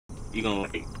You gonna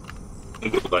like, you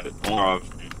gonna do like a more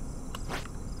option.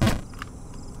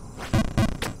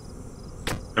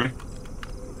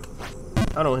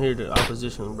 I don't hear the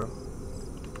opposition, bro.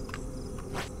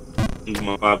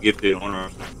 My 5 gifted on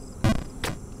option.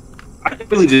 I can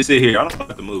really just sit here. I don't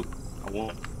have to move. I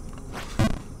won't.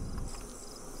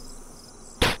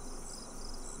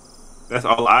 That's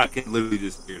all I can literally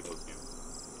just hear those games.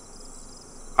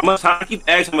 How much time? I keep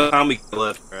asking how much time we got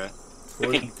left, bro. I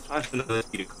can't try to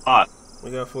see the clock.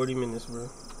 We got 40 minutes, bro.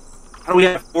 How do we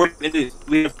have 40 minutes?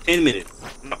 We have 10 minutes.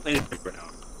 I'm not playing this right now.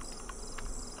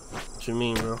 What you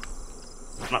mean, bro?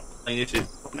 I'm not playing this shit.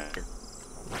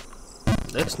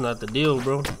 That's not the deal,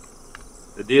 bro.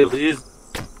 The deal is,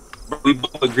 bro, we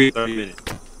both agreed 30 minutes.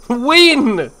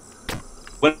 Win!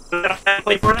 When I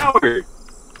play for an hour.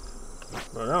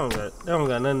 Bro, that don't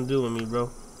got nothing to do with me, bro.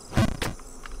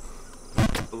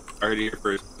 Already here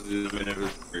first.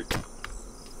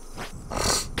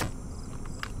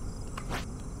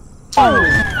 Oh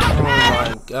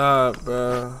my god,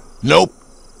 bro. Nope.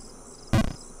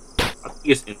 I think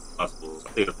it's impossible. I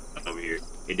think it's over here.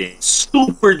 And then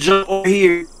super jump over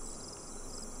here.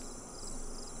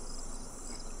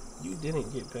 You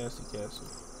didn't get past the castle.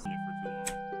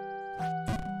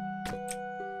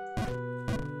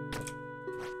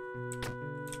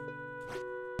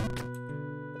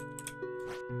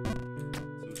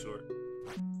 Too short.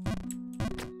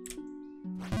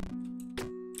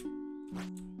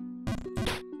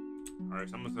 Alright,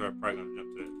 so I'm gonna start probably gonna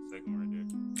jump to that second one right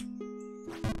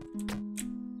there.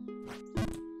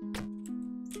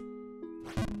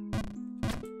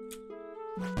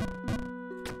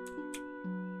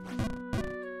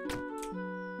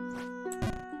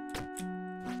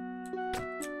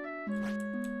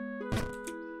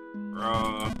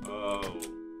 Bro, oh.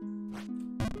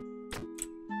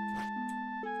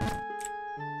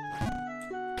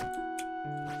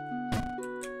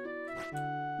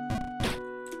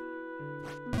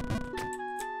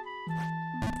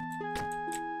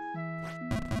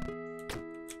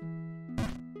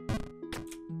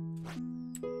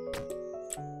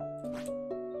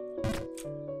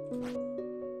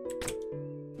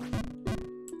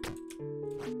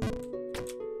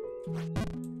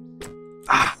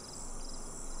 Ah.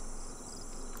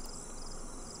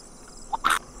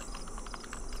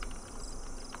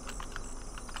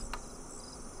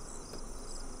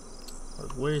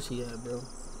 Like, where is he at, bro?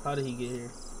 How did he get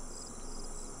here?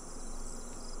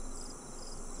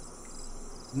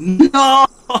 No!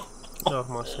 Get off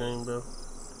my screen, bro.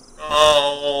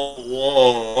 Oh,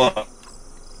 whoa.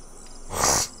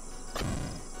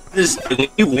 This, when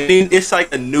you win, it's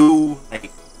like a new, like,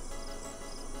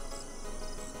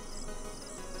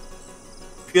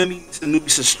 feel me?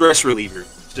 It's a stress reliever.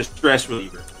 It's a stress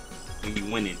reliever when you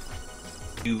winning.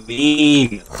 You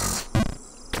mean?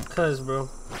 Cuz, bro.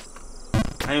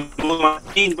 I am doing my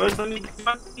thing, bro. Let me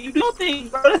you do things,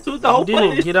 bro. That's what the whole You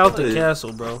didn't point get out the is.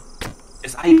 castle, bro.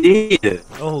 Yes, I did.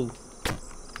 Oh,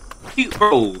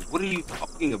 Bro, what are you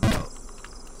talking about?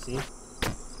 see? I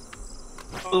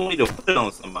don't need to put it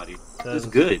on somebody. It's Cuz,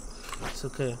 good. it's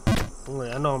okay. Don't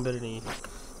worry, I know I'm better than you.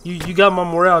 You got my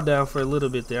morale down for a little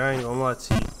bit there. I ain't gonna lie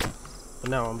to you. But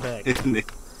now I'm back.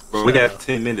 Bro, we Shut have up.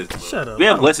 10 minutes. Bro. Shut up. We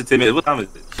have less than 10 minutes. What time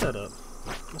is it? Shut up.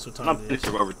 That's what I'm time not it finished is.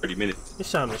 for over 30 minutes.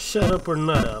 It's time to shut up or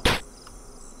nut up.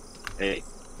 Hey,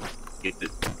 get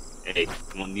this. Hey,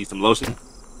 you want to need some lotion?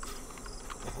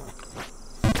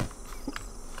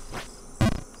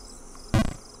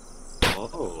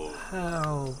 Oh.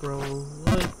 How, bro?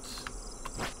 What?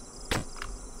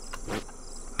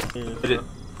 Here, Edit.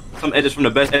 Some edits from the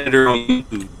best editor on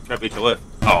YouTube. Trap HOF.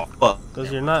 Oh, fuck.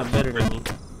 because you're not better than me.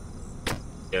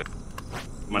 Yeah.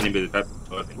 My name is Trap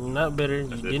HOF. You're not better. You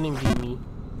That's it. didn't beat me.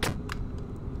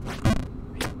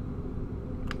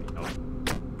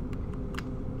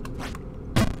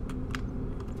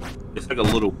 It's like a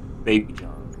little baby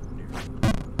John.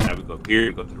 Now we go here,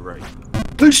 we go to the right.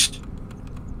 Push!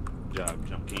 Good job,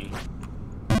 Jump King.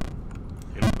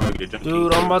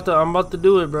 Dude, I'm about to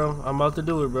do it, bro. I'm about to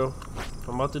do it, bro.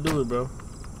 I'm about to do it, bro.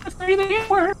 That's not even your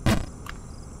work.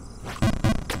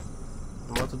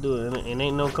 I'm about to do it, and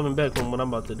ain't no coming back from what I'm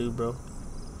about to do, bro.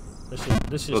 This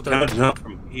should So can I start. jump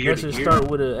from here That to should here? start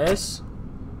with a S,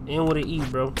 and with an E,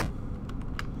 bro.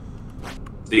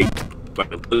 See, but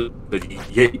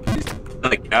yeah, it's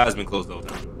like your eyes been closed the whole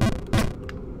time.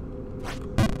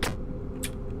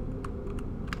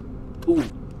 Ooh.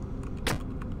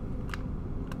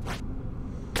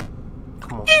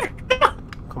 Come on,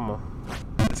 come on.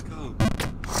 Let's go.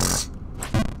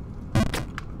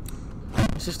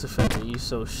 It's just the fact that you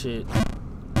so shit.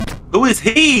 Who is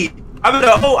he? I'm in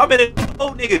a hole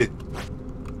nigga.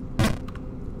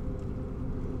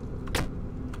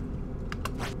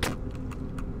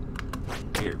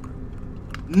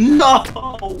 No!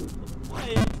 What?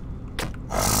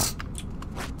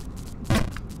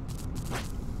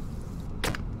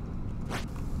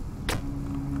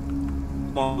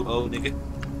 Come on, old nigga.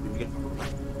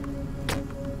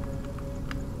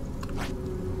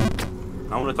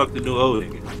 I want to talk to new old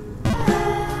nigga.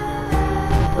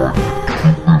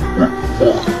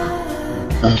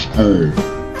 Let's go.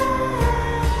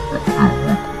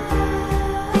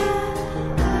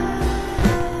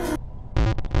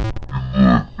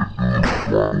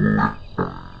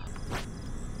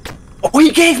 Oh,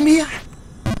 he gave me a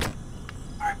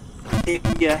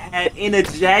hat and a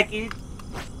jacket.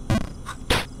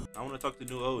 I want to talk to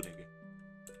new old nigga.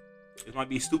 This might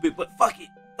be stupid, but fuck it.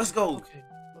 Let's go.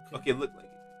 Okay, look like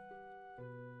it.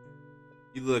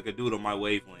 You look like a dude on my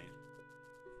wavelength.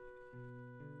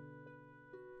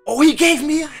 Oh, he gave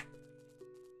me a...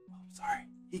 I'm sorry.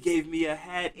 He gave me a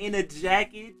hat and a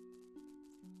jacket.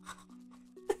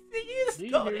 Do you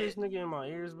hear this nigga in my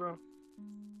ears, bro?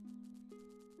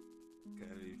 Okay,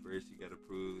 first you gotta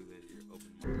prove that you're open.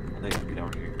 I'll let you get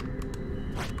out here.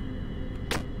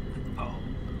 Oh.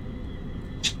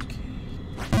 Okay.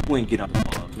 You ain't get out the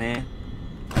mug, man.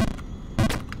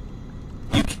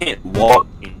 You can't walk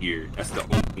in here. That's the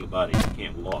only thing about it. You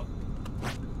can't walk.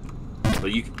 So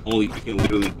you can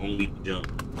literally only jump.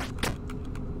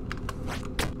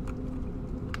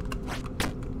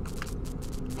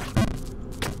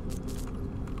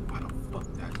 Why the fuck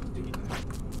did I just do that?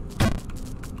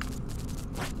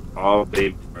 All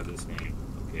baby for this game.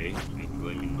 Okay,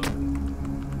 let me know.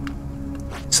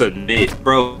 Submit,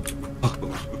 bro.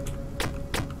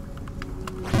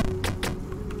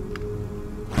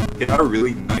 Can I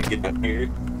really not get down here?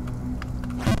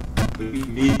 We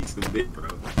need submit, bro.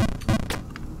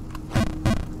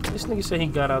 This nigga said he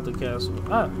got out the castle.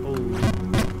 Oh.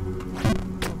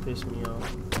 Don't piss me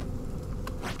off.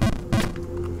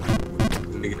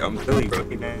 Nigga, I'm telling you, bro.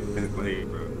 He not in his way,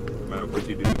 bro. No matter what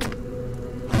you do.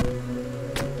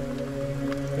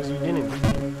 Because you didn't.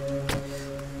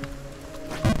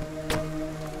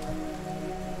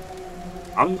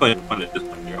 I'm going to find it this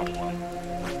one here on one.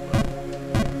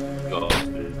 Go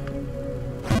upstairs.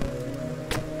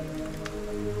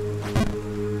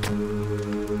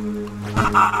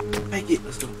 Make it.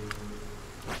 Let's go.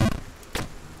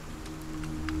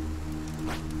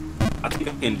 I think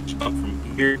I can jump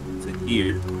from here to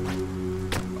here.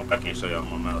 Oh, I can't show y'all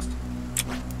my mouse.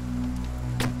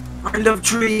 Random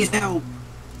trees, help!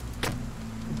 I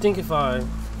think if I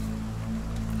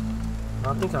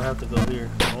think I have to go here.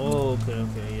 Oh, okay,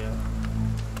 yeah.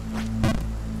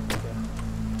 Okay.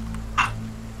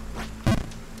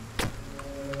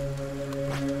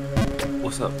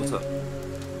 What's up?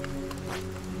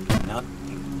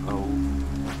 Nothing. Oh.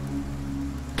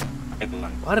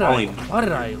 Why did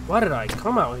I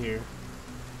come out here?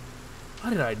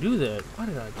 Why did I do that? Why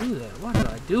did I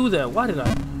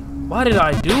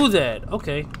do that?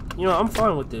 Okay. You know, I'm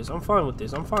fine with this. This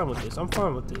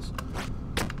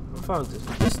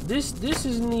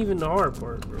isn't even the hard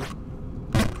part, bro.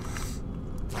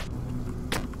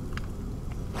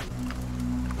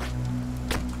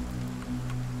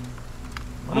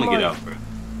 I'm gonna get out, bro.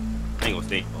 I ain't gonna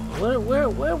stay.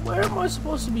 Where am I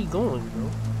supposed to be going, bro?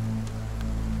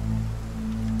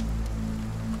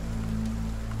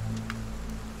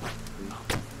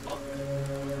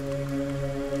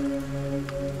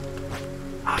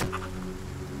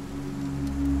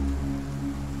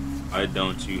 Why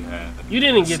don't you have? You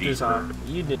didn't get this out.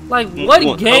 You did. Like,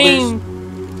 what game?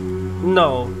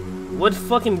 No. What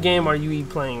fucking game are you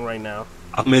playing right now?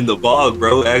 I'm in the bog,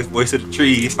 bro. Ask voice of the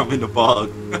trees. I'm in the bog.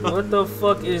 What the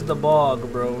fuck is the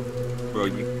bog, bro? Bro,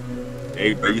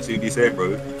 hey, bro, you see what he said,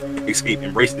 bro? Escape,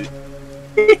 embrace it.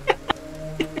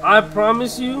 I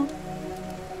promise you,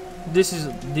 this is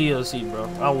DLC, bro.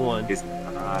 I won. It's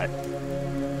not.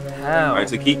 How? Alright,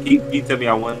 so can you tell me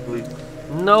I won, please?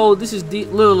 No, this is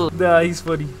little. Nah, he's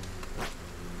funny.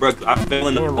 Bro, I fell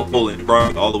in the hole and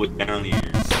brought me all the way down here.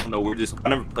 I don't know where this. I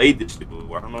never played this shit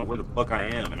before. I don't know where the fuck I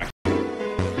am, and I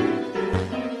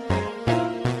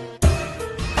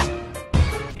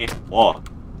can't walk.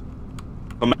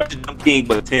 Imagine I'm King,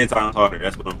 but 10 times harder.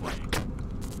 That's what I'm playing.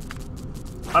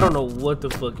 I don't know what the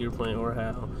fuck you're playing or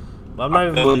how. But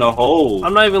I'm fell in the hole.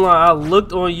 I'm not even lying. I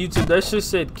looked on YouTube. That shit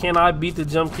said, "Can I beat the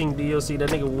Jump King DLC?" That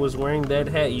nigga was wearing that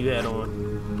hat you had on.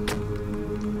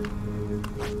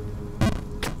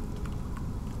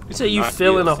 You say you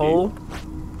fell in a hole?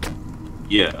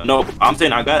 Yeah. No, I'm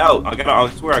saying I got out. I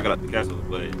swear I got out the castle,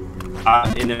 but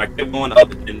and then I kept going up,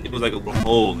 and it was like a little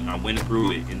hole, and I went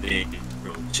through it, and then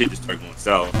bro, shit just started going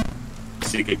south.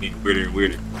 Shit kept getting weirder and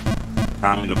weirder.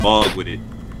 I'm in the bog with it.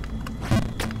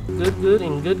 Good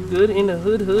and good in the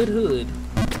hood.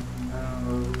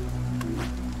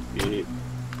 Yeah.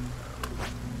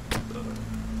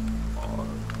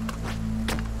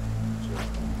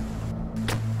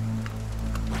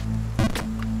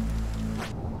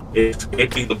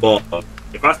 Escaping the ball.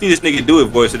 If I see this nigga do it,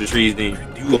 voice of the trees, then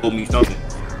you owe me something.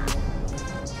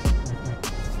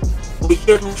 We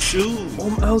got no shoes.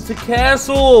 I'm out the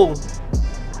castle.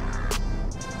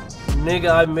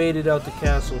 Nigga, I made it out the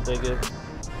castle, nigga.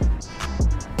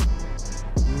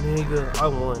 Nigga, I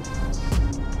won.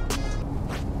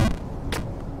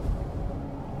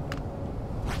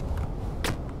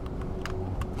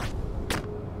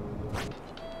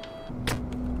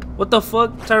 What the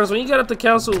fuck? Terrence, when you got out the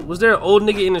castle, was there an old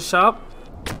nigga in the shop?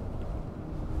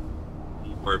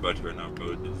 Don't worry about you right now,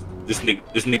 bro. This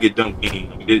nigga dumped me.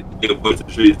 I mean, this nigga voice of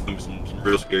the trees told me some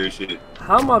real scary shit.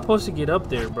 How am I supposed to get up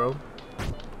there, bro?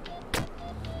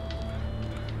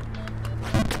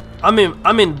 I'm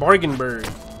in Bargainburg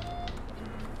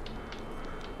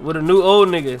with a new old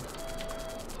nigga.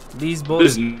 These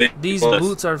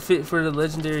boots are fit for the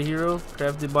legendary hero,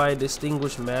 crafted by a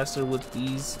distinguished master. With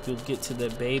these, you'll get to the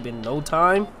babe in no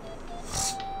time.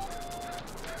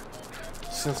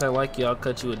 Since I like you, I'll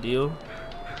cut you a deal.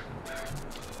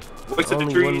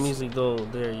 Only one measly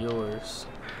gold. They're yours.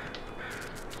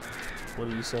 What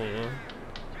are you saying?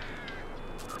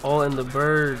 All in the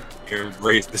bird. You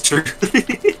embrace the truth.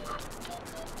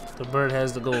 The bird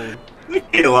has the gold.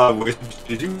 Ain't a lot of voice.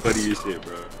 Did you funny your shit,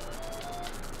 bro?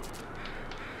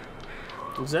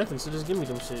 Exactly, so just give me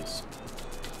them shits.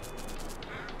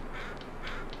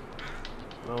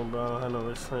 No, bro, I don't have no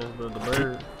rich friends, but the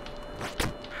bird.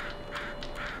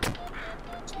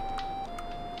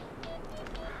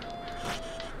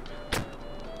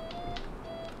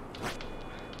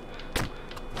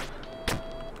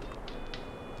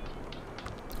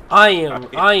 I am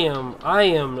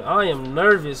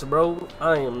nervous, bro.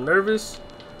 I am nervous,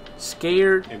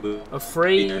 scared,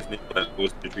 afraid.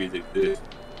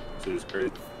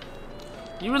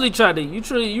 You really tried to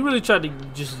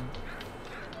just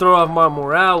throw off my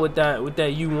morale with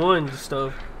that you won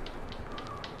stuff.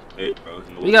 Hey, bro,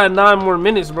 we got 9 more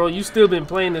minutes, bro. You still been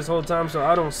playing this whole time, so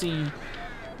I don't see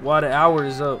why the hour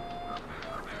is up.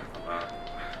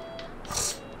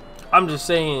 I'm just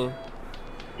saying.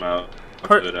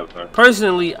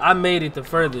 Personally, I made it the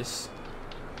furthest.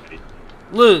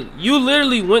 Look, you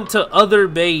literally went to other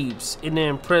babes and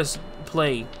then pressed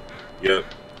play. Yep,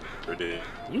 sure did.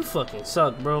 You fucking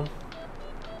suck, bro.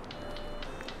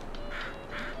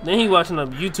 Then he watching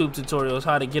up YouTube tutorials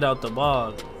how to get out the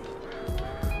bog.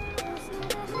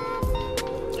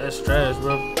 That's trash,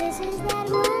 bro.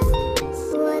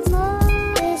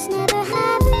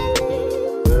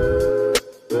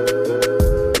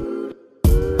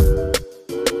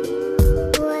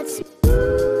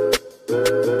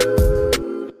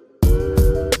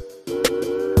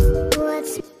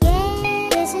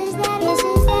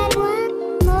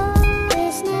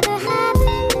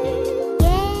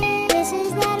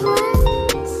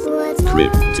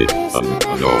 Cryptic,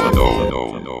 no.